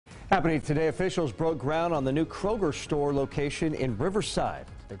Happening today, officials broke ground on the new Kroger store location in Riverside.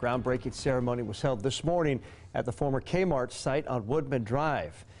 The groundbreaking ceremony was held this morning at the former Kmart site on Woodman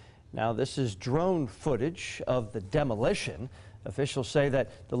Drive. Now, this is drone footage of the demolition. Officials say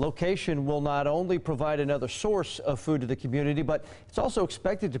that the location will not only provide another source of food to the community, but it's also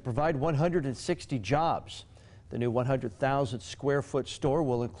expected to provide 160 jobs. The new 100,000 square foot store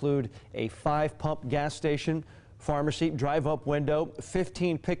will include a 5-pump gas station, pharmacy, drive-up window,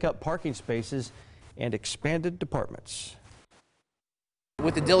 15 pickup parking spaces, and expanded departments.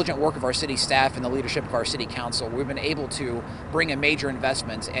 With the diligent work of our city staff and the leadership of our city council, we've been able to bring a major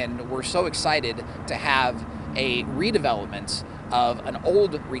investment, and we're so excited to have a redevelopment of an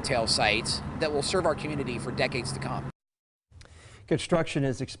old retail site that will serve our community for decades to come. Construction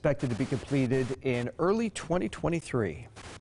is expected to be completed in early 2023.